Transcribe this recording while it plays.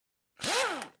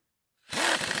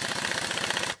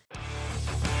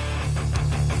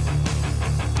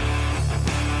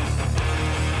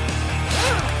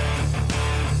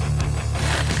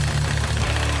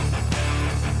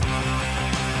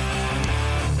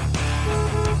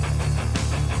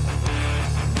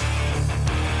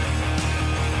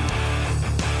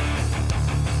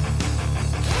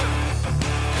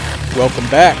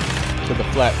Welcome back to the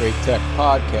Flat Rate Tech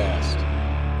Podcast.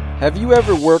 Have you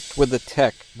ever worked with a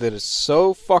tech that is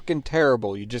so fucking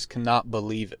terrible you just cannot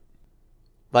believe it?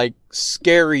 Like,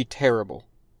 scary terrible.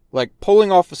 Like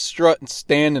pulling off a strut and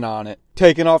standing on it,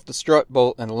 taking off the strut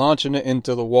bolt and launching it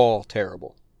into the wall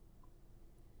terrible.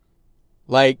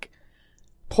 Like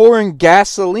pouring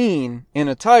gasoline in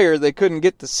a tire they couldn't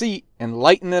get the seat and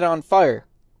lighting it on fire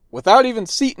without even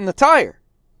seating the tire.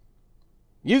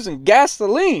 Using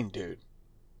gasoline, dude.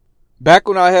 Back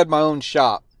when I had my own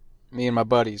shop, me and my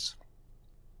buddies,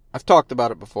 I've talked about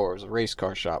it before, it was a race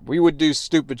car shop. We would do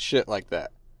stupid shit like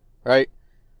that, right?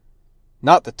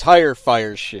 Not the tire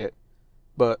fire shit,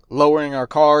 but lowering our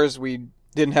cars. We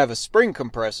didn't have a spring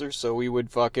compressor, so we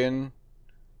would fucking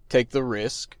take the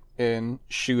risk and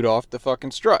shoot off the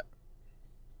fucking strut.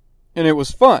 And it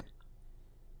was fun.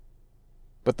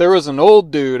 But there was an old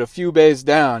dude a few bays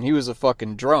down, he was a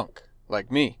fucking drunk. Like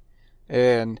me.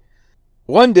 And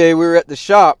one day we were at the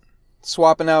shop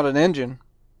swapping out an engine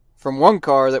from one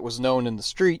car that was known in the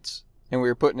streets, and we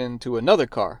were putting it into another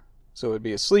car, so it would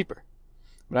be a sleeper.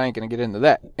 But I ain't gonna get into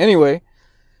that. Anyway,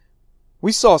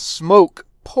 we saw smoke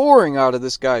pouring out of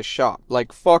this guy's shop,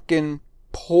 like fucking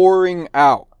pouring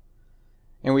out.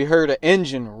 And we heard an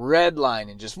engine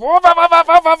redlining, just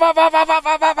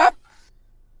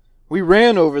we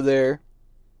ran over there,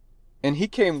 and he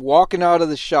came walking out of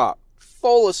the shop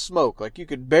full of smoke, like you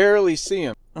could barely see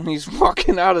him. And he's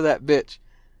walking out of that bitch.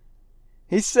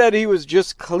 He said he was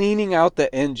just cleaning out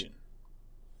the engine.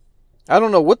 I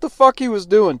don't know what the fuck he was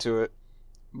doing to it,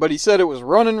 but he said it was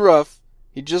running rough.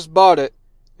 He just bought it,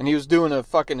 and he was doing a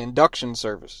fucking induction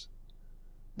service.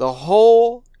 The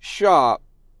whole shop,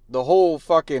 the whole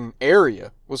fucking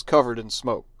area was covered in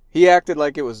smoke. He acted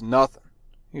like it was nothing.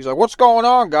 He was like, "What's going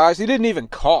on, guys?" He didn't even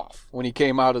cough when he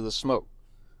came out of the smoke.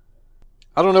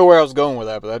 I don't know where I was going with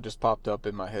that, but that just popped up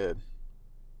in my head.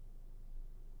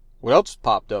 What else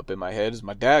popped up in my head is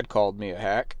my dad called me a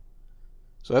hack.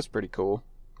 So that's pretty cool.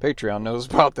 Patreon knows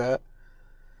about that.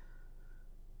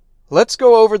 Let's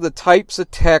go over the types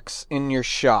of techs in your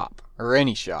shop, or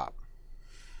any shop.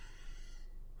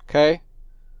 Okay?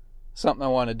 Something I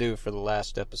want to do for the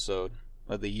last episode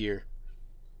of the year.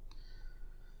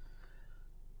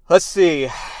 Let's see.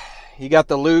 You got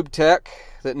the lube tech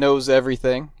that knows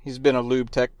everything. He's been a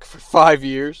lube tech for 5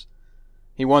 years.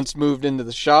 He once moved into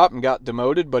the shop and got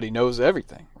demoted, but he knows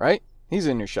everything, right? He's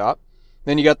in your shop.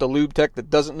 Then you got the lube tech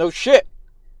that doesn't know shit.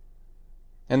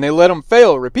 And they let him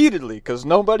fail repeatedly because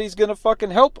nobody's going to fucking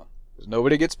help him. Because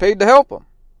nobody gets paid to help him.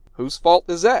 Whose fault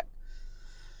is that?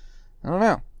 I don't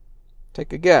know.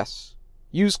 Take a guess.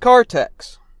 Used car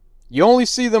techs. You only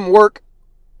see them work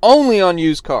only on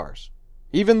used cars.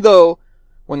 Even though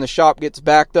when the shop gets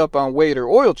backed up on weight or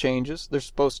oil changes, they're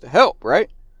supposed to help, right?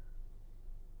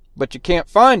 But you can't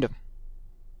find them.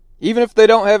 Even if they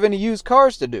don't have any used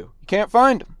cars to do, you can't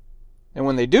find them. And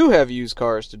when they do have used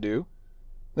cars to do,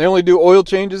 they only do oil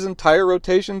changes and tire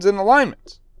rotations and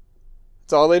alignments.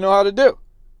 That's all they know how to do.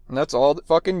 And that's all the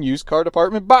fucking used car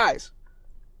department buys.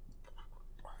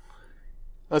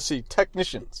 Let's see,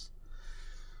 technicians.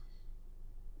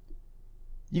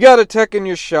 You got a tech in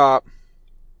your shop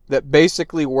that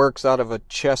basically works out of a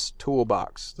chest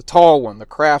toolbox. The tall one, the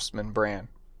Craftsman brand.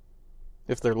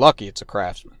 If they're lucky, it's a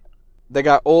Craftsman. They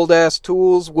got old-ass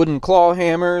tools, wooden claw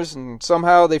hammers, and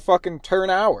somehow they fucking turn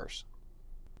hours.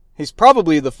 He's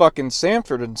probably the fucking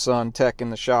Sanford & Son tech in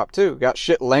the shop, too. Got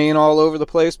shit laying all over the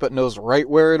place, but knows right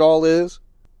where it all is.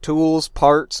 Tools,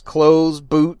 parts, clothes,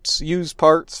 boots, used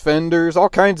parts, fenders, all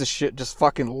kinds of shit just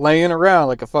fucking laying around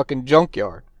like a fucking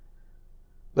junkyard.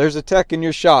 There's a tech in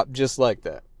your shop just like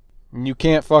that. And you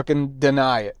can't fucking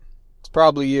deny it. It's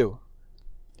probably you.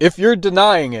 If you're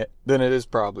denying it, then it is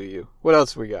probably you. What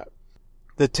else we got?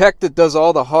 The tech that does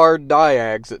all the hard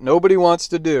diags that nobody wants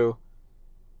to do,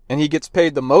 and he gets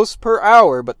paid the most per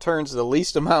hour, but turns the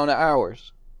least amount of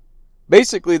hours.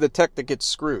 Basically, the tech that gets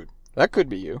screwed. That could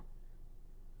be you.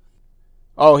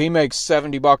 Oh, he makes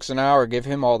 $70 an hour. Give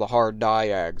him all the hard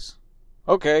diags.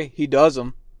 Okay, he does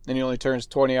them, and he only turns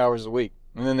 20 hours a week.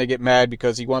 And then they get mad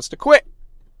because he wants to quit.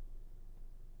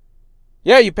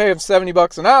 Yeah, you pay him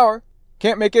 $70 an hour.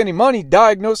 Can't make any money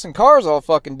diagnosing cars all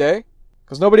fucking day.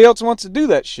 Because nobody else wants to do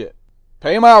that shit.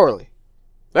 Pay him hourly.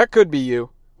 That could be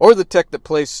you. Or the tech that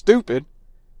plays stupid.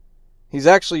 He's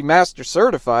actually master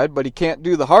certified, but he can't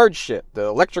do the hard shit. The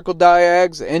electrical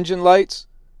diags, the engine lights.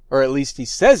 Or at least he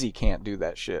says he can't do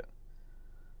that shit.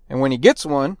 And when he gets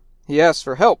one, he asks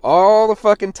for help all the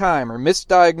fucking time. Or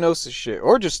misdiagnoses shit.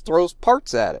 Or just throws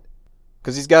parts at it.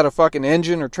 Because he's got a fucking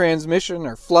engine or transmission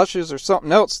or flushes or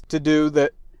something else to do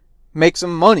that makes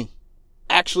him money.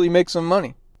 Actually makes him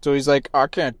money. So he's like, I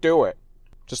can't do it.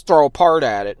 Just throw a part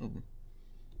at it and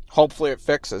hopefully it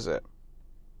fixes it.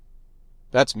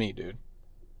 That's me, dude.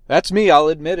 That's me, I'll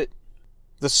admit it.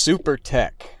 The super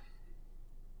tech.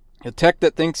 A tech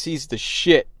that thinks he's the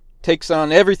shit. Takes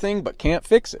on everything but can't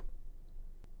fix it.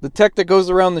 The tech that goes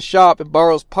around the shop and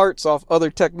borrows parts off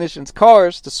other technicians'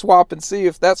 cars to swap and see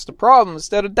if that's the problem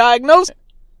instead of diagnosing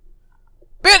it.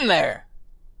 Been there!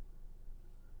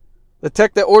 The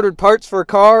tech that ordered parts for a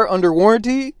car under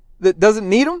warranty that doesn't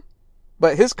need them,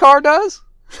 but his car does?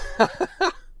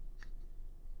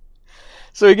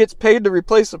 So he gets paid to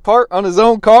replace a part on his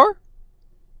own car?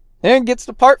 And gets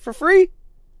the part for free?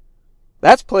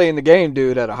 That's playing the game,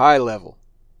 dude, at a high level.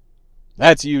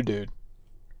 That's you, dude.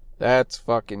 That's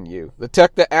fucking you. The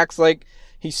tech that acts like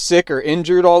he's sick or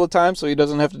injured all the time so he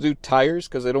doesn't have to do tires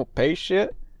because they don't pay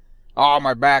shit. Oh,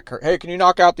 my back hurt. Hey, can you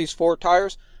knock out these 4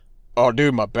 tires? Oh,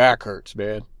 dude, my back hurts,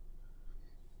 man.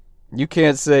 You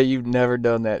can't say you've never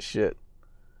done that shit.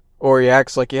 Or he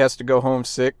acts like he has to go home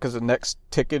sick because the next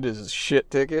ticket is a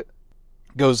shit ticket.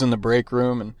 Goes in the break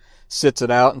room and sits it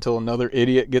out until another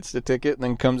idiot gets the ticket and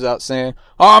then comes out saying,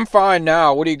 oh, I'm fine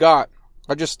now. What do you got?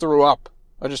 I just threw up.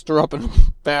 I just threw up in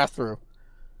the bathroom.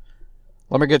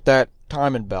 Let me get that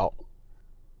timing belt.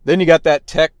 Then you got that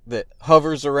tech that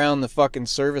hovers around the fucking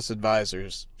service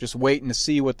advisors, just waiting to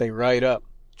see what they write up,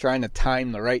 trying to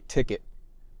time the right ticket.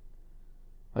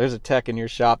 There's a tech in your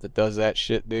shop that does that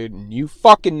shit, dude, and you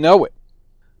fucking know it.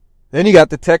 Then you got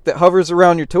the tech that hovers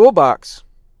around your toolbox,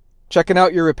 checking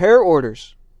out your repair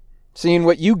orders, seeing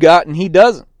what you got and he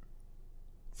doesn't.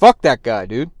 Fuck that guy,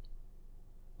 dude.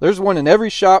 There's one in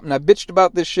every shop, and I bitched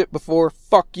about this shit before.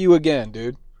 Fuck you again,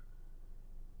 dude.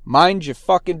 Mind your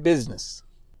fucking business,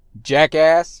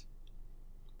 jackass.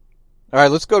 Alright,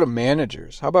 let's go to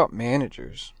managers. How about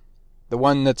managers? The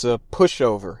one that's a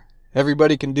pushover.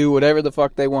 Everybody can do whatever the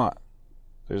fuck they want.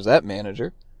 There's that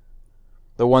manager.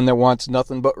 The one that wants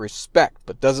nothing but respect,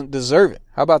 but doesn't deserve it.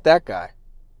 How about that guy?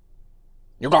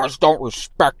 You guys don't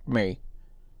respect me.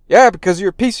 Yeah, because you're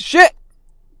a piece of shit.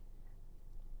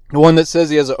 The one that says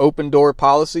he has an open door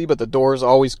policy, but the door is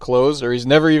always closed, or he's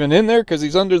never even in there because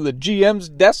he's under the GM's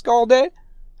desk all day?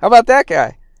 How about that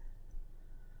guy?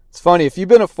 It's funny, if you've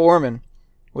been a foreman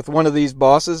with one of these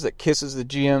bosses that kisses the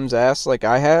GM's ass like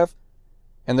I have,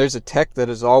 and there's a tech that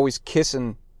is always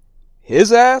kissing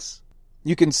his ass,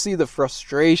 you can see the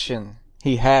frustration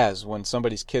he has when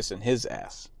somebody's kissing his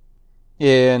ass.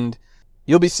 And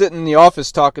you'll be sitting in the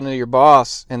office talking to your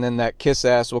boss, and then that kiss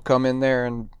ass will come in there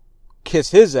and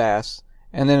kiss his ass,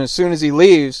 and then as soon as he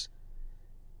leaves,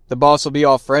 the boss will be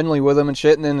all friendly with him and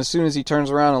shit, and then as soon as he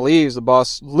turns around and leaves, the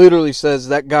boss literally says,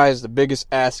 that guy is the biggest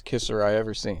ass kisser I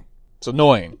ever seen. It's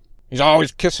annoying. He's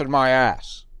always kissing my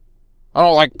ass. I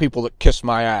don't like people that kiss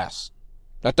my ass.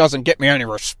 That doesn't get me any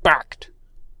respect.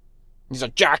 He's a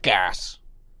jackass.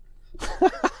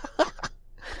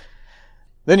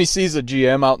 Then he sees a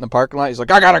GM out in the parking lot. He's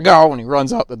like, I gotta go, and he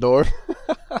runs out the door.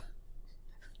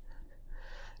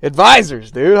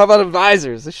 Advisors, dude. How about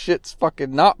advisors? This shit's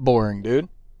fucking not boring, dude.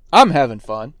 I'm having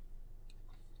fun.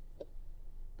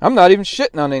 I'm not even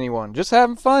shitting on anyone. Just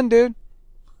having fun, dude.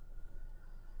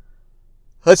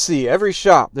 Let's see. Every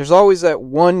shop. There's always that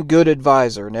one good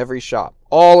advisor in every shop.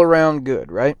 All around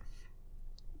good, right?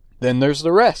 Then there's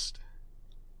the rest.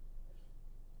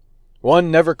 One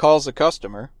never calls a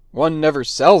customer. One never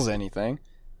sells anything.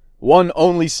 One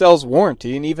only sells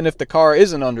warranty, and even if the car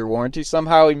isn't under warranty,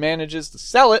 somehow he manages to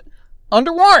sell it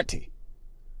under warranty.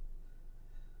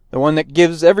 The one that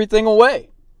gives everything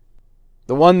away.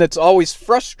 The one that's always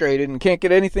frustrated and can't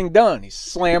get anything done. He's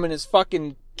slamming his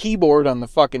fucking keyboard on the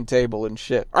fucking table and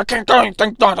shit. I can't get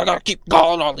anything done. I gotta keep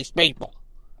calling all these people.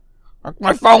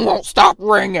 My phone won't stop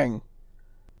ringing.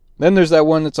 Then there's that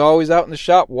one that's always out in the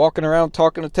shop walking around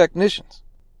talking to technicians.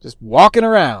 Just walking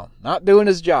around, not doing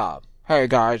his job. Hey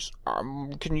guys,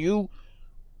 can you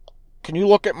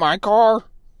look at my car?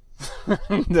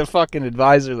 The fucking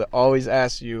advisor that always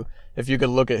asks you if you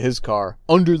can look at his car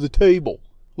under the table.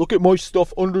 Look at my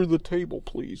stuff under the table,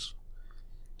 please.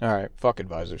 Alright, fuck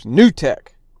advisors. New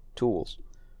tech tools.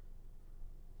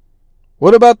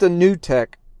 What about the new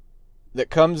tech that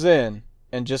comes in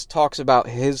and just talks about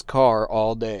his car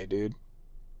all day, dude?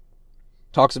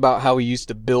 Talks about how he used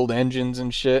to build engines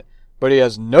and shit, but he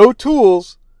has no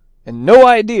tools and no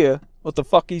idea what the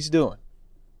fuck he's doing.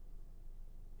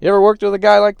 You ever worked with a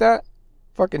guy like that?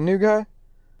 Fucking new guy?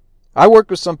 I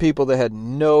worked with some people that had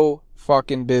no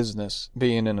fucking business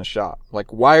being in a shop.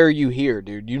 Like, why are you here,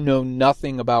 dude? You know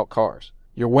nothing about cars.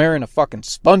 You're wearing a fucking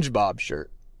SpongeBob shirt.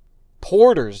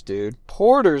 Porters, dude.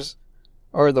 Porters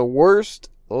are the worst,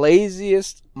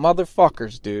 laziest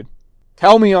motherfuckers, dude.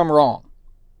 Tell me I'm wrong.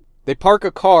 They park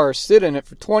a car, sit in it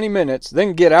for 20 minutes,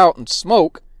 then get out and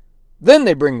smoke. Then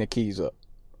they bring the keys up.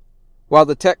 While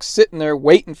the tech's sitting there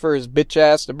waiting for his bitch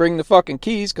ass to bring the fucking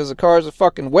keys because the car's a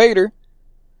fucking waiter.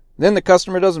 Then the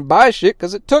customer doesn't buy shit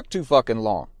because it took too fucking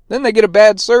long. Then they get a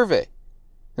bad survey.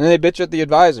 And then they bitch at the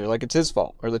advisor like it's his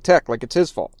fault. Or the tech like it's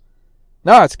his fault.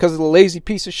 No, it's because of the lazy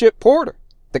piece of shit porter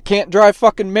that can't drive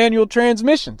fucking manual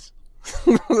transmissions.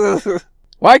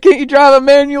 Why can't you drive a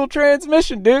manual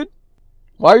transmission, dude?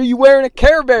 Why are you wearing a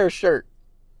Care Bear shirt?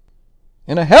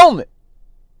 And a helmet?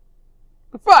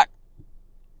 The fuck?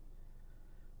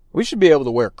 We should be able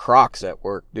to wear Crocs at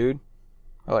work, dude.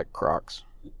 I like Crocs.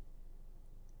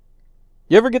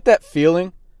 You ever get that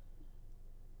feeling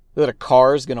that a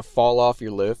car is going to fall off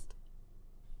your lift?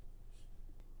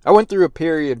 I went through a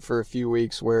period for a few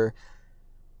weeks where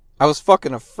I was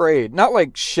fucking afraid. Not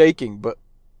like shaking, but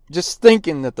just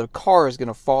thinking that the car is going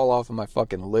to fall off of my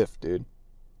fucking lift, dude.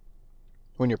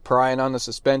 When you're prying on the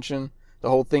suspension, the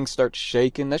whole thing starts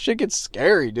shaking. That shit gets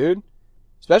scary, dude.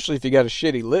 Especially if you got a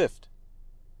shitty lift.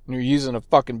 And you're using a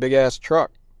fucking big-ass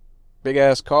truck.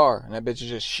 Big-ass car. And that bitch is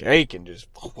just shaking. Just...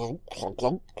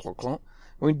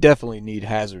 We definitely need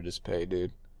hazardous pay,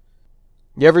 dude.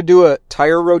 You ever do a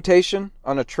tire rotation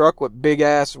on a truck with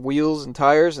big-ass wheels and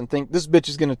tires and think, this bitch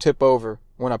is going to tip over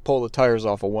when I pull the tires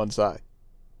off of one side?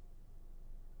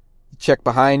 You check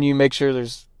behind you, make sure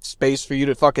there's space for you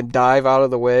to fucking dive out of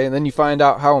the way, and then you find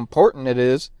out how important it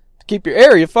is to keep your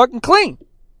area fucking clean.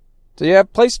 So you have a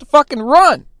place to fucking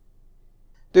run.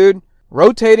 Dude,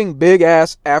 rotating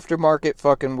big-ass aftermarket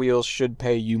fucking wheels should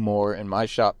pay you more, and my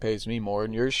shop pays me more,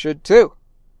 and yours should too.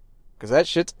 Because that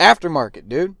shit's aftermarket,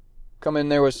 dude. Come in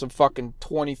there with some fucking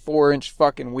 24-inch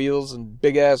fucking wheels and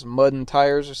big-ass mud and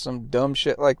tires or some dumb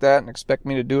shit like that and expect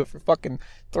me to do it for fucking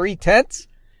 3/10?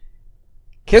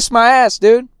 Kiss my ass,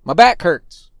 dude. My back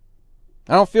hurts.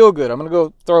 I don't feel good. I'm gonna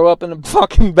go throw up in the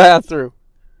fucking bathroom.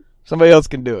 Somebody else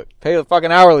can do it. Pay the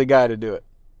fucking hourly guy to do it.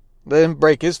 Let him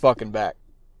break his fucking back.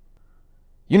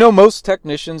 You know most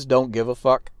technicians don't give a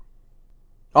fuck?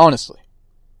 Honestly.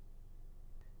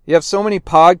 You have so many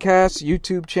podcasts,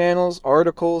 YouTube channels,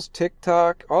 articles,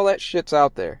 TikTok, all that shit's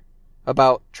out there.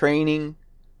 About training,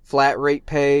 flat rate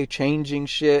pay, changing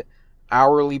shit,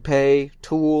 hourly pay,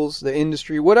 tools, the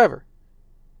industry, whatever.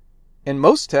 And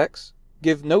most techs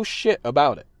give no shit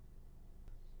about it.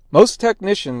 Most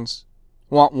technicians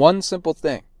want one simple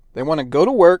thing. They want to go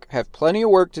to work, have plenty of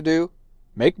work to do,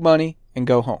 make money, and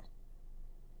go home.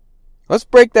 Let's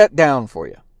break that down for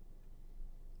you.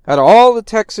 Out of all the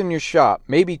techs in your shop,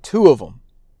 maybe two of them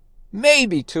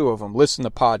listen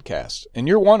to podcasts, and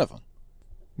you're one of them.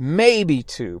 Maybe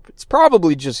two. It's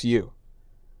probably just you.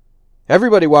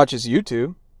 Everybody watches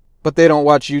YouTube, but they don't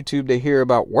watch YouTube to hear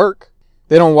about work.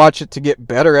 They don't watch it to get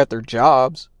better at their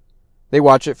jobs. They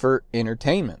watch it for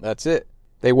entertainment. That's it.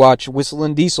 They watch Whistle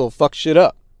and Diesel fuck shit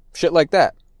up. Shit like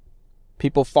that.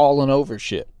 People falling over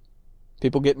shit.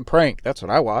 People getting pranked. That's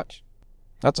what I watch.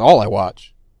 That's all I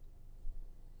watch.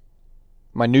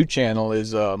 My new channel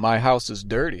is My House is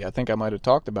Dirty. I think I might have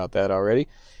talked about that already.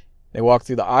 They walk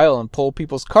through the aisle and pull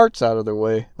people's carts out of their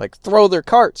way. Like, throw their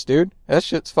carts, dude. That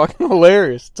shit's fucking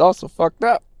hilarious. It's also fucked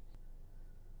up.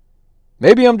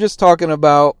 Maybe I'm just talking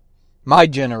about my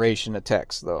generation of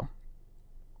techs, though.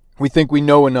 We think we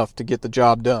know enough to get the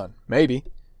job done. Maybe.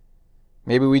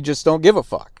 Maybe we just don't give a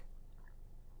fuck.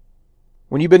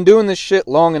 When you've been doing this shit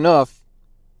long enough,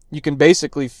 you can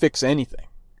basically fix anything.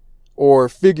 Or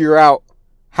figure out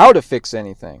how to fix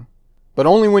anything. But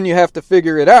only when you have to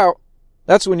figure it out,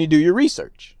 that's when you do your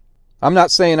research. I'm not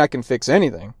saying I can fix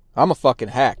anything. I'm a fucking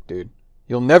hack, dude.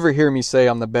 You'll never hear me say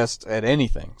I'm the best at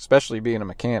anything, especially being a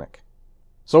mechanic.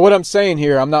 So what I'm saying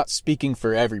here, I'm not speaking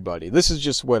for everybody. This is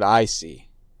just what I see,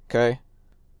 okay?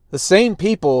 The same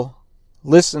people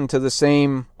listen to the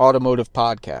same automotive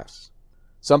podcasts.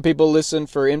 Some people listen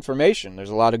for information. There's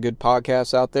a lot of good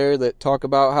podcasts out there that talk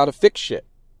about how to fix shit.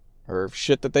 Or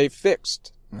shit that they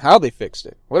fixed. And how they fixed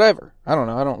it. Whatever. I don't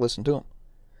know. I don't listen to them.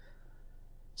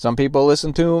 Some people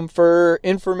listen to them for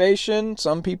information.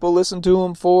 Some people listen to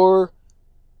them for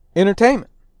entertainment.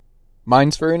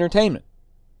 Mine's for entertainment.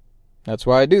 That's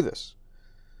why I do this.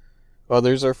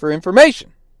 Others are for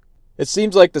information. It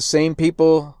seems like the same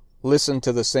people listen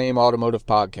to the same automotive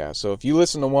podcast. So if you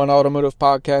listen to one automotive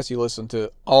podcast, you listen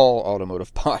to all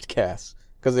automotive podcasts.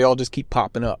 Because they all just keep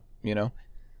popping up, you know?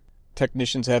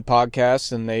 Technicians have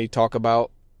podcasts and they talk about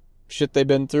shit they've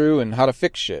been through and how to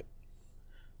fix shit.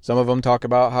 Some of them talk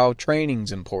about how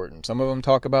training's important. Some of them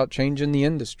talk about changing the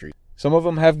industry. Some of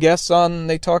them have guests on and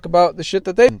they talk about the shit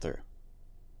that they've been through.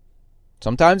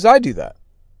 Sometimes I do that.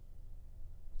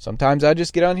 Sometimes I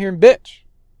just get on here and bitch.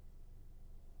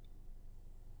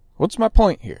 What's my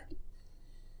point here?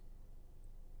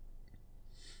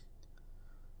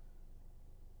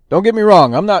 Don't get me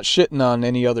wrong, I'm not shitting on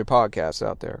any other podcasts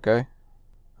out there, okay?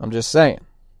 I'm just saying.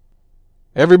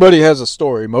 Everybody has a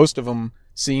story. Most of them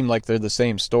seem like they're the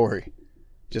same story.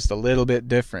 Just a little bit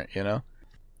different, you know?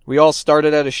 We all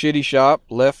started at a shitty shop,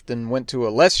 left and went to a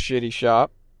less shitty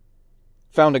shop,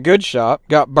 found a good shop,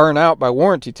 got burnt out by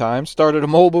warranty time, started a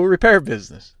mobile repair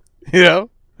business. You know?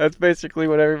 That's basically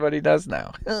what everybody does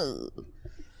now.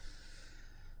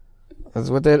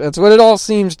 That's what it all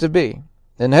seems to be.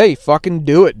 And hey, fucking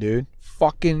do it, dude.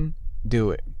 Fucking do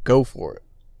it. Go for it.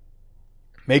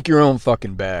 Make your own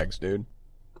fucking bags, dude.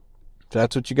 If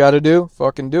that's what you gotta do,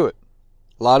 fucking do it.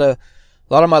 A lot of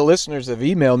my listeners have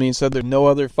emailed me and said there's no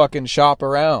other fucking shop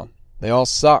around. They all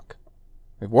suck.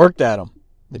 They've worked at them.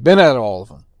 They've been at all of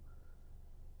them.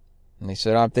 And they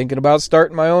said, I'm thinking about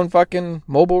starting my own fucking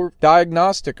mobile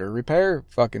diagnostic or repair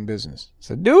fucking business. I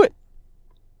said, do it.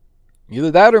 Either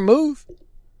that or move.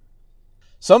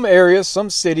 Some areas,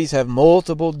 some cities have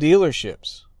multiple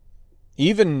dealerships.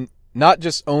 Even not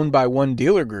just owned by one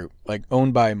dealer group, like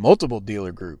owned by multiple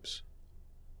dealer groups.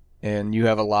 And you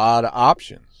have a lot of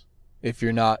options if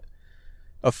you're not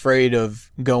afraid of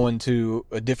going to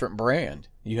a different brand.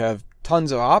 You have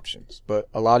tons of options, but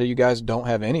a lot of you guys don't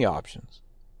have any options.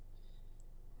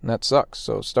 And that sucks.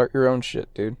 So start your own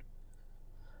shit, dude.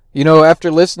 You know, after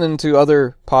listening to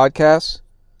other podcasts,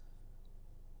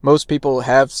 most people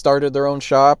have started their own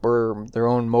shop or their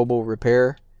own mobile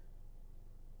repair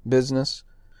business.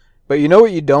 But you know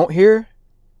what you don't hear?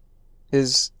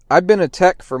 Is I've been a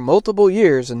tech for multiple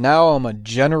years and now I'm a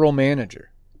general manager.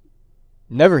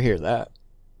 Never hear that.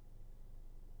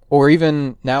 Or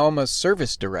even now I'm a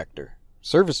service director,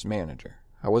 service manager.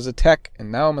 I was a tech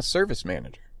and now I'm a service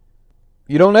manager.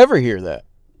 You don't ever hear that.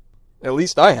 At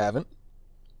least I haven't.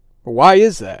 But why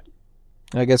is that?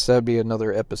 I guess that'd be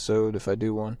another episode if I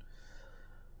do one.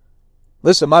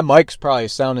 Listen, my mic's probably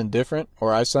sounding different,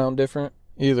 or I sound different.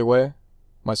 Either way,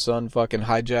 my son fucking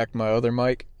hijacked my other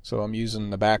mic, so I'm using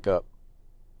the backup.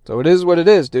 So it is what it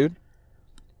is, dude.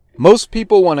 Most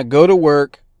people want to go to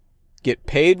work, get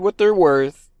paid what they're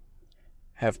worth,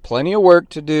 have plenty of work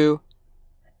to do,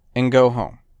 and go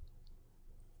home.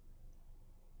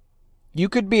 You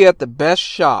could be at the best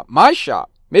shop, my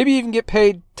shop, maybe even get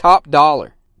paid top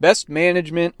dollar. Best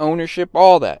management, ownership,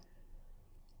 all that.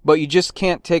 But you just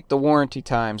can't take the warranty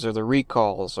times or the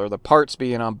recalls or the parts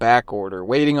being on back order,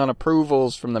 waiting on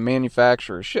approvals from the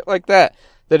manufacturer, shit like that.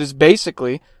 That is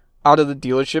basically out of the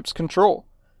dealership's control.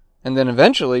 And then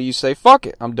eventually you say, fuck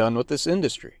it, I'm done with this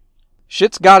industry.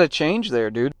 Shit's gotta change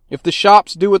there, dude. If the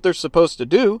shops do what they're supposed to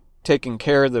do, taking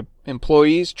care of the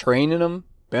employees, training them,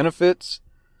 benefits,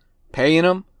 paying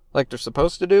them like they're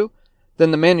supposed to do, then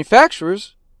the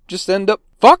manufacturers just end up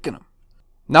fucking them.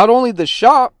 Not only the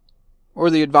shop or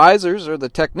the advisors or the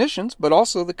technicians, but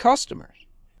also the customers.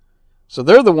 So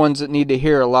they're the ones that need to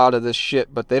hear a lot of this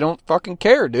shit, but they don't fucking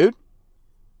care, dude.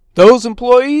 Those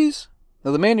employees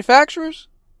of the manufacturers,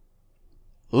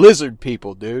 lizard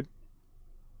people, dude.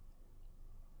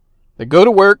 They go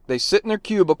to work, they sit in their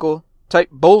cubicle, type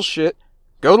bullshit,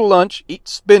 go to lunch, eat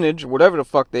spinach, whatever the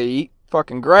fuck they eat,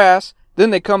 fucking grass,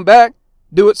 then they come back,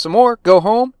 do it some more, go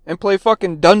home, and play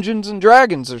fucking Dungeons and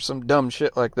Dragons or some dumb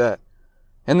shit like that.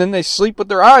 And then they sleep with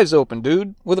their eyes open,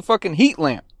 dude, with a fucking heat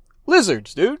lamp.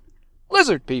 Lizards, dude.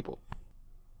 Lizard people.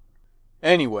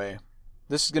 Anyway,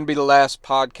 this is going to be the last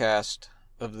podcast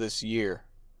of this year.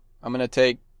 I'm going to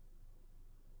take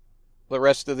the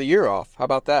rest of the year off. How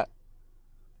about that?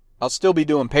 I'll still be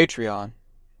doing Patreon,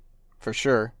 for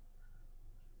sure.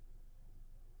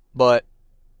 But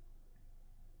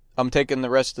I'm taking the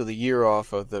rest of the year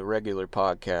off of the regular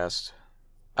podcast.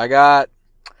 I got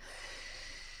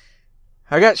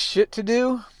shit to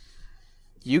do.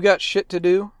 You got shit to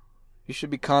do. You should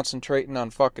be concentrating on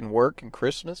fucking work and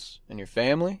Christmas and your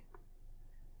family.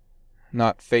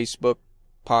 Not Facebook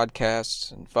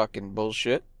podcasts and fucking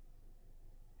bullshit.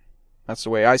 That's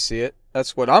the way I see it.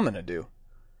 That's what I'm gonna do.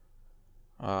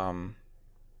 I'm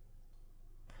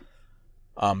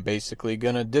basically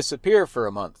gonna disappear for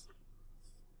a month.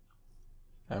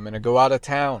 I'm going to go out of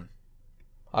town,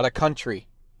 out of country.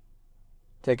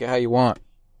 Take it how you want,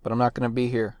 but I'm not going to be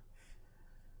here.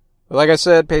 But like I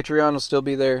said, Patreon will still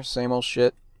be there, same old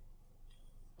shit.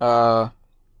 I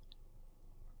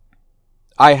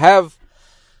have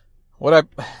a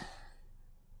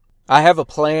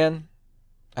plan.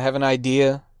 I have an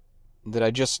idea that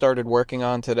I just started working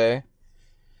on today.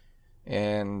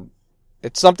 And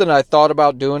it's something I thought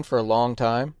about doing for a long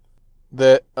time.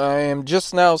 That I am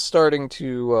just now starting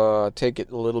to take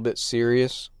it a little bit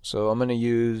serious. So I'm going to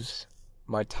use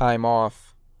my time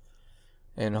off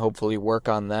and hopefully work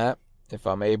on that if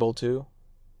I'm able to.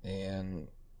 And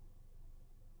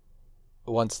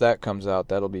once that comes out,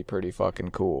 that'll be pretty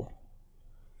fucking cool.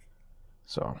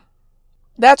 So,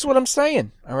 that's what I'm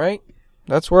saying, alright?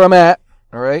 That's where I'm at,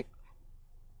 alright?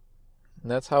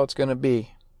 And that's how it's going to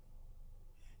be.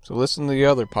 So listen to the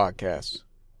other podcasts.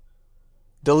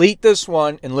 Delete this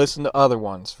one and listen to other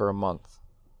ones for a month.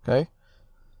 Okay?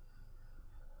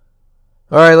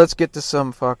 Alright, let's get to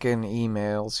some fucking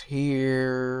emails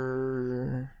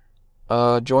here.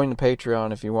 Join the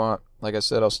Patreon if you want. Like I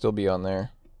said, I'll still be on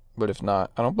there. But if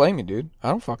not, I don't blame you, dude. I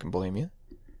don't fucking blame you.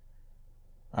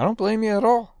 I don't blame you at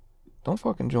all. Don't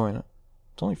fucking join it.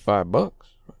 It's only $5.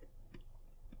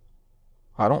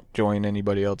 I don't join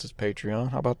anybody else's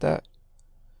Patreon. How about that?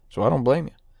 So I don't blame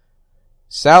you.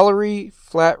 Salary,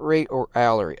 flat rate, or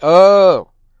hourly?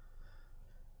 Oh!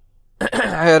 I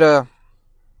had a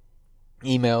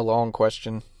email, long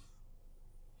question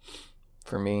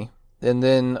for me. And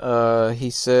then he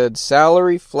said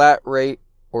salary, flat rate,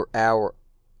 or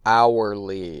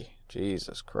hourly.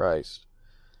 Jesus Christ.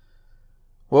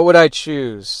 What would I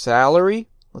choose? Salary?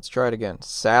 Let's try it again.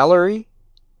 Salary,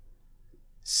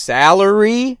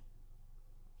 celery,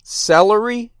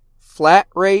 flat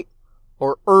rate,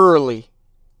 or early?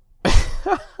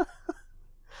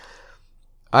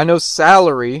 I know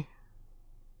celery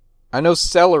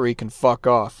can fuck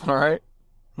off, alright?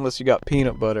 Unless you got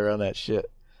peanut butter on that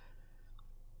shit.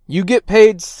 You get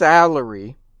paid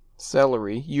celery,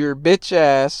 your bitch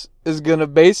ass is gonna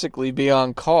basically be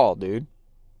on call, dude.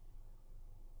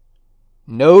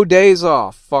 No days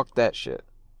off. Fuck that shit.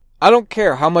 I don't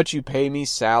care how much you pay me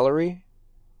salary.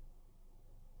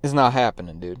 It's not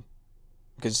happening, dude.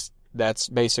 Because that's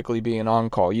basically being on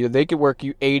call. They could work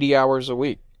you 80 hours a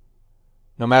week.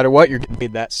 No matter what, you're getting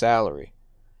paid that salary.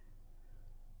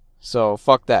 So,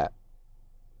 fuck that.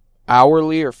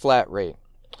 Hourly or flat rate?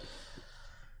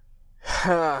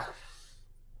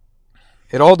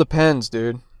 It all depends,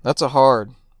 dude. That's a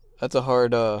hard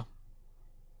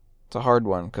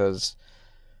one, because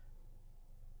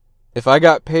if I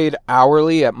got paid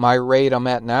hourly at my rate I'm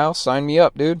at now, sign me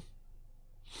up, dude.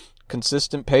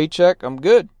 Consistent paycheck, I'm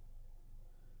good.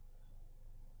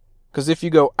 Because if you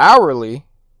go hourly,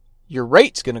 your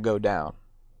rate's going to go down.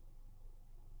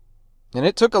 And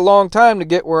it took a long time to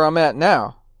get where I'm at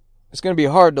now. It's going to be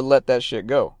hard to let that shit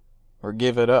go or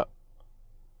give it up.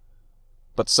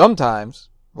 But sometimes,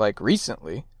 like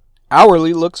recently,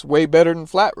 hourly looks way better than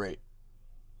flat rate.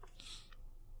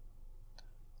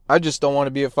 I just don't want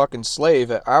to be a fucking slave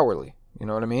at hourly. You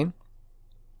know what I mean?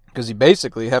 Because you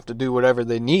basically have to do whatever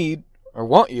they need or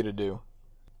want you to do.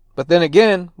 But then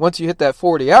again, once you hit that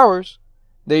 40 hours,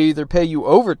 they either pay you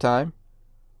overtime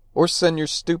or send your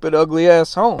stupid ugly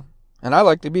ass home. And I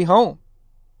like to be home.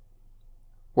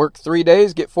 Work 3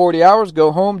 days, get 40 hours,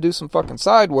 go home, do some fucking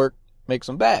side work, make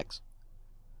some bags.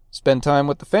 Spend time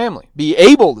with the family. Be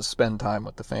able to spend time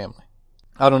with the family.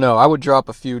 I don't know. I would drop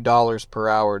a few dollars per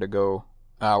hour to go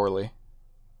hourly.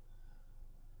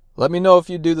 Let me know if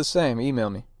you do the same. Email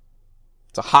me.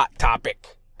 It's a hot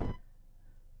topic.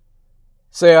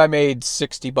 Say I made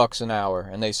 $60 an hour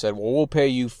and they said, well, we'll pay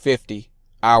you $50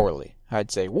 hourly.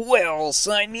 I'd say, well,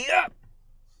 sign me up.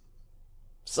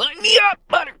 Sign me up,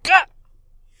 buttercup.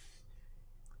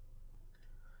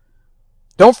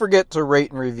 Don't forget to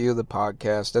rate and review the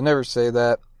podcast. I never say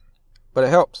that, but it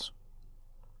helps.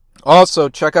 Also,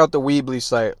 check out the Weebly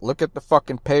site. Look at the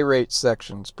fucking pay rate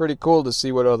section. It's pretty cool to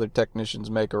see what other technicians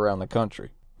make around the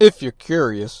country, if you're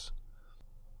curious.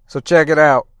 So check it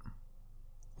out.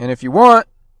 And if you want,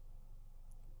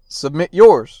 submit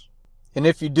yours. And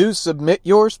if you do submit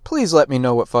yours, please let me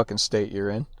know what fucking state you're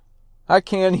in. I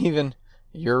can't even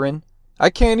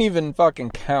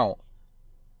fucking count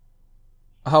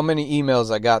how many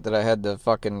emails I got that I had to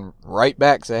fucking write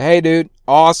back, say, hey dude,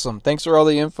 awesome, thanks for all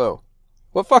the info.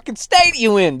 What fucking state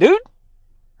you in, dude?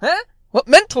 Huh? What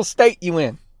mental state you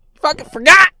in? You fucking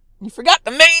forgot? You forgot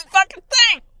the main fucking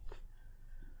thing.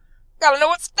 Gotta know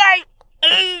what state.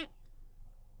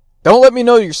 Don't let me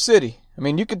know your city. I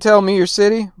mean, you can tell me your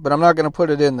city, but I'm not gonna put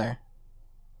it in there.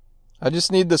 I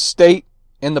just need the state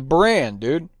and the brand,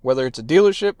 dude. Whether it's a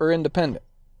dealership or independent.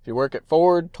 If you work at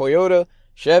Ford, Toyota,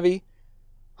 Chevy,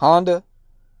 Honda,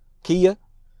 Kia,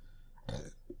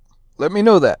 let me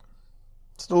know that.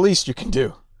 It's the least you can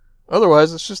do.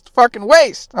 Otherwise, it's just a fucking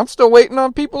waste. I'm still waiting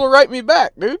on people to write me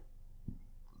back, dude.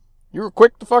 You were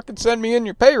quick to fucking send me in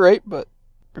your pay rate, but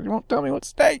you won't tell me what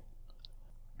state.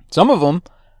 Some of them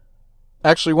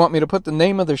actually want me to put the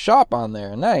name of their shop on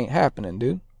there, and that ain't happening,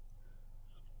 dude.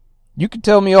 You can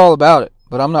tell me all about it,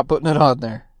 but I'm not putting it on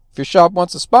there. If your shop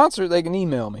wants a sponsor, they can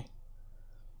email me.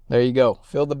 There you go.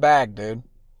 Fill the bag, dude.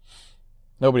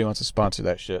 Nobody wants to sponsor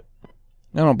that shit.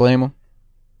 I don't blame them.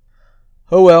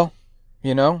 Oh well,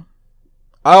 you know.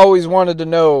 I always wanted to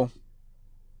know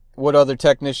what other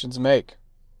technicians make.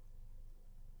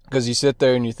 Because you sit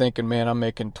there and you're thinking, man, I'm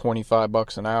making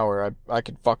 $25 an hour. I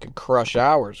could fucking crush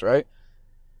hours, right?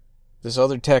 This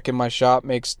other tech in my shop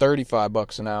makes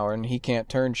 $35 an hour and he can't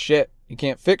turn shit. He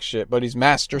can't fix shit, but he's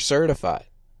master certified.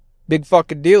 Big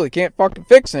fucking deal. He can't fucking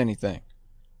fix anything.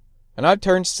 And I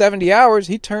turn 70 hours,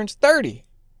 he turns 30.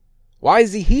 Why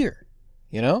is he here?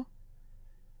 You know?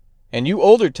 And you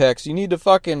older techs, you need to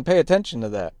fucking pay attention to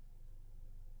that.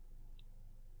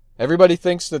 Everybody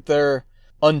thinks that they're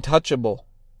untouchable.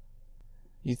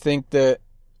 You think that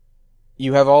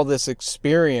you have all this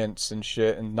experience and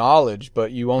shit and knowledge,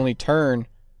 but you only turn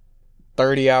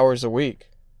 30 hours a week.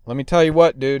 Let me tell you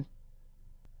what, dude.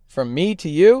 From me to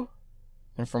you,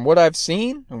 and from what I've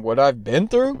seen and what I've been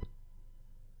through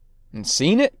and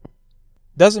seen it,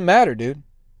 doesn't matter, dude.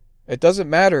 It doesn't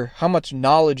matter how much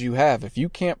knowledge you have. If you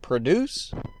can't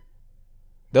produce,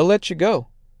 they'll let you go.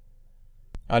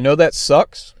 I know that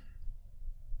sucks,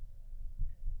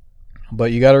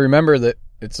 but you got to remember that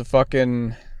it's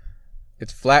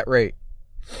flat rate.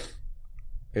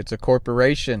 It's a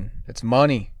corporation. It's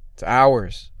money. It's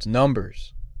hours. It's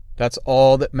numbers. That's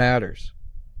all that matters.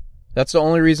 That's the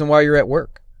only reason why you're at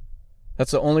work.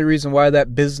 That's the only reason why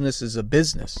that business is a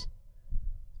business.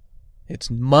 It's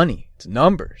money. It's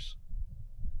numbers.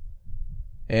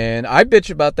 And I bitch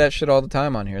about that shit all the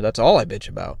time on here. That's all I bitch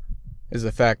about, is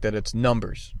the fact that it's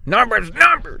numbers. Numbers,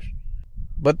 numbers!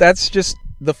 But that's just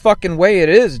the fucking way it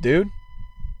is, dude.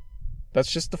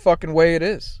 That's just the fucking way it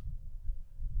is.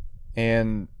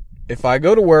 And if I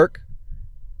go to work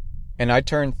and I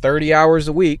turn 30 hours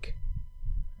a week,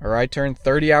 or I turn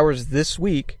 30 hours this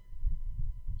week,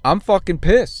 I'm fucking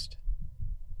pissed.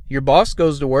 Your boss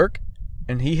goes to work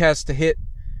and he has to hit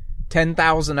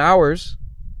 10,000 hours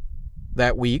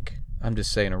that week. I'm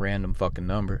just saying a random fucking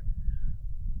number.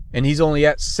 And he's only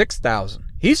at 6,000.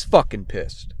 He's fucking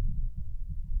pissed.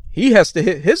 He has to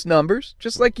hit his numbers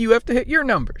just like you have to hit your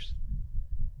numbers.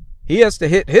 He has to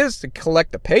hit his to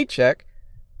collect a paycheck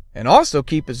and also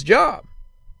keep his job.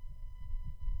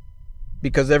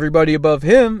 Because everybody above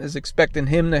him is expecting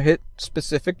him to hit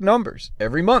specific numbers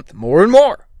every month, more and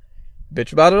more.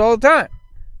 Bitch about it all the time.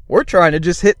 We're trying to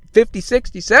just hit 50,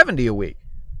 60, 70 a week.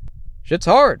 Shit's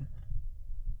hard.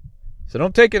 So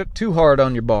don't take it too hard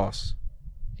on your boss.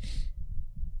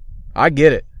 I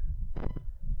get it.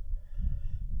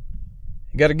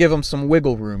 You got to give them some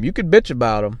wiggle room. You could bitch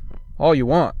about them all you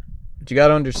want, but you got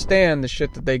to understand the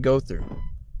shit that they go through.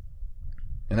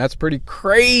 And that's pretty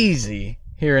crazy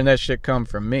hearing that shit come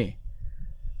from me.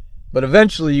 But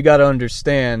eventually you got to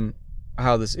understand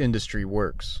how this industry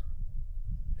works.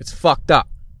 It's fucked up.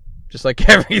 Just like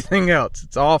everything else.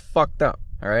 It's all fucked up.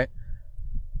 Alright?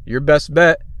 Your best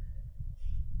bet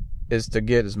is to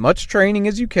get as much training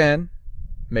as you can.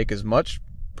 Make as much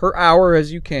per hour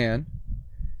as you can.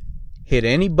 Hit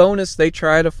any bonus they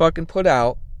try to fucking put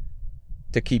out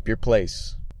to keep your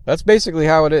place. That's basically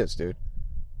how it is, dude.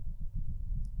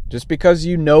 Just because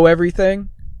you know everything,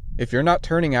 if you're not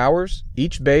turning hours,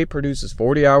 each bay produces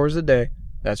 40 hours a day.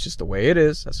 That's just the way it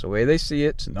is. That's the way they see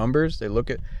it. It's numbers. They look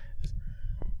at...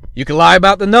 You can lie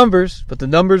about the numbers, but the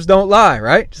numbers don't lie,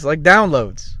 right? Just like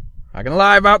downloads. I can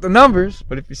lie about the numbers,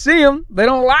 but if you see them, they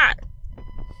don't lie.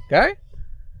 Okay?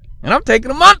 And I'm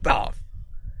taking a month off.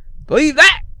 Believe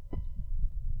that.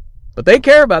 But they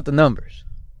care about the numbers.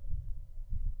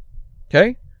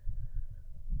 Okay?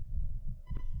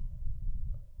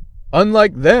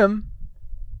 Unlike them,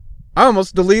 I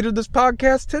almost deleted this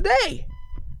podcast today.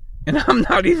 And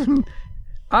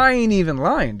I ain't even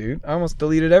lying, dude. I almost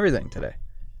deleted everything today.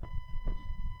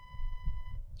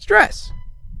 Stress.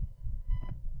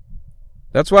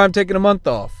 That's why I'm taking a month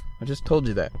off. I just told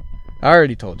you that. I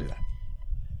already told you that.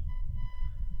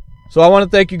 So I want to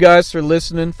thank you guys for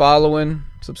listening, following,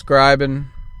 subscribing.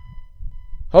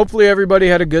 Hopefully everybody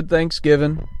had a good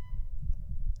Thanksgiving.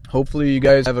 Hopefully you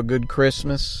guys have a good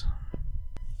Christmas.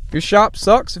 If your shop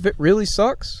sucks, if it really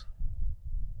sucks,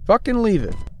 fucking leave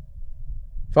it.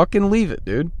 Fucking leave it,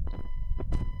 dude.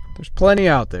 There's plenty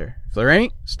out there. If there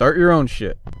ain't, start your own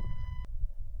shit.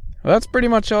 Well, that's pretty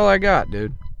much all I got,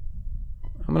 dude.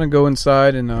 I'm gonna go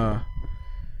inside and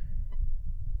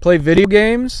play video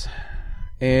games.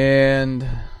 And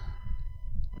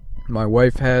my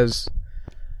wife has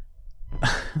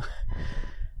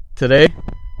today,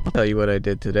 I'll tell you what I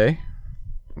did today,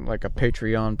 like a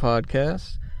Patreon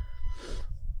podcast.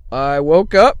 I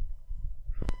woke up,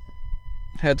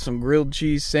 had some grilled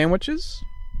cheese sandwiches,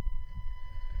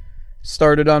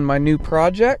 started on my new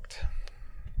project.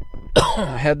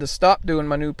 I had to stop doing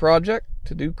my new project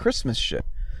to do Christmas shit.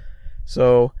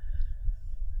 So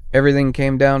everything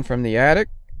came down from the attic.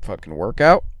 Fucking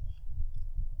workout.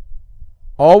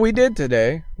 All we did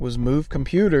today was move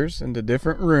computers into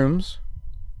different rooms,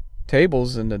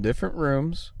 tables into different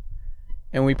rooms,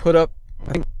 and we put up,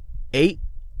 I think, eight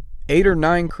or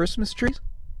nine Christmas trees.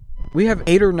 We have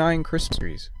 8 or 9 Christmas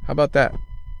trees. How about that?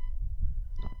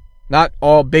 Not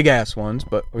all big ass ones,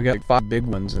 but we got like 5 big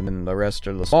ones, and then the rest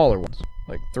are the smaller ones,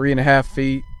 like 3.5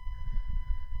 feet,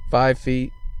 5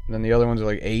 feet, and then the other ones are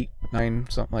like 8, 9,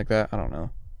 something like that. I don't know.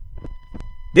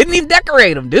 Didn't even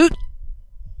decorate them, dude.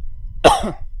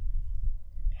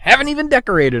 Haven't even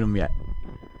decorated them yet.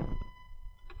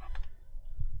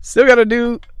 Still gotta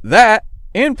do that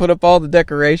and put up all the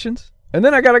decorations, and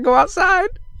then I gotta go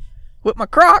outside with my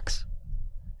Crocs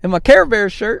and my Care Bear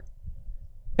shirt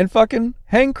and fucking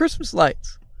hang Christmas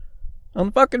lights on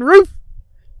the fucking roof.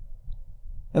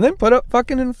 And then put up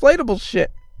fucking inflatable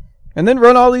shit. And then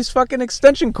run all these fucking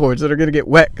extension cords that are gonna get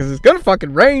wet because it's gonna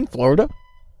fucking rain, Florida.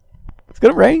 It's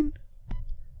gonna rain.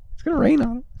 It's gonna rain on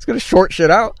them. It's gonna short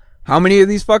shit out. How many of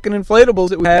these fucking inflatables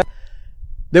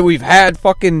that we've had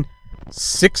fucking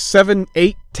 6, 7,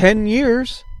 8, 10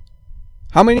 years?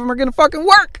 How many of them are gonna fucking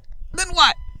work? Then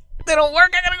what? If they don't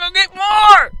work, I gotta go get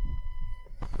more!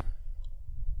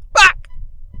 Fuck!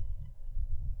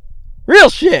 Real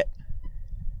shit!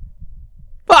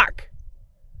 Fuck!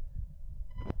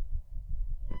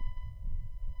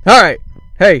 Alright,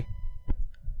 hey.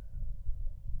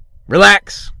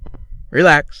 Relax.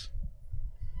 Relax.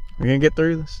 We're gonna get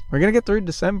through this. We're gonna get through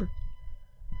December.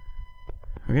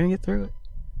 We're gonna get through it.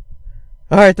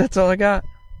 Alright, that's all I got.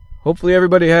 Hopefully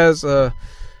everybody has a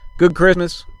good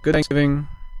Christmas, good Thanksgiving,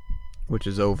 which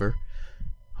is over.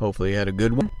 Hopefully you had a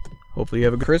good one. Hopefully you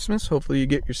have a good Christmas. Hopefully you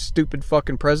get your stupid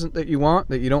fucking present that you want,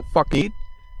 that you don't fucking need.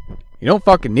 You don't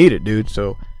fucking need it, dude,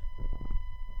 so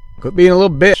quit being a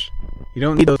little bitch. You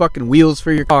don't need those fucking wheels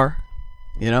for your car,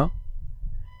 you know?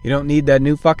 You don't need that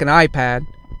new fucking iPad.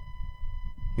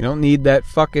 You don't need that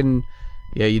fucking...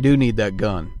 Yeah, you do need that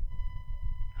gun.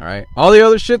 Alright? All the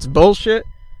other shit's bullshit,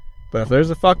 but if there's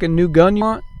a fucking new gun you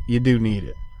want, you do need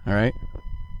it. Alright?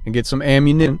 And get some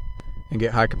ammunition, and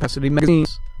get high-capacity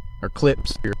magazines, or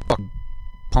clips. You're a fucking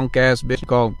punk-ass bitch, you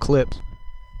call them clips.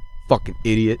 Fucking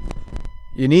idiot.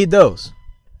 You need those.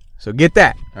 So get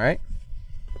that, alright?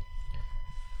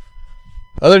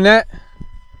 Other than that,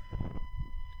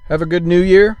 have a good new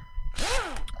year.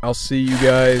 I'll see you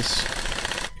guys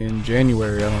in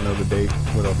January. I don't know the date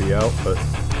when I'll be out, but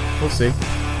we'll see.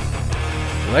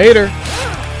 Later.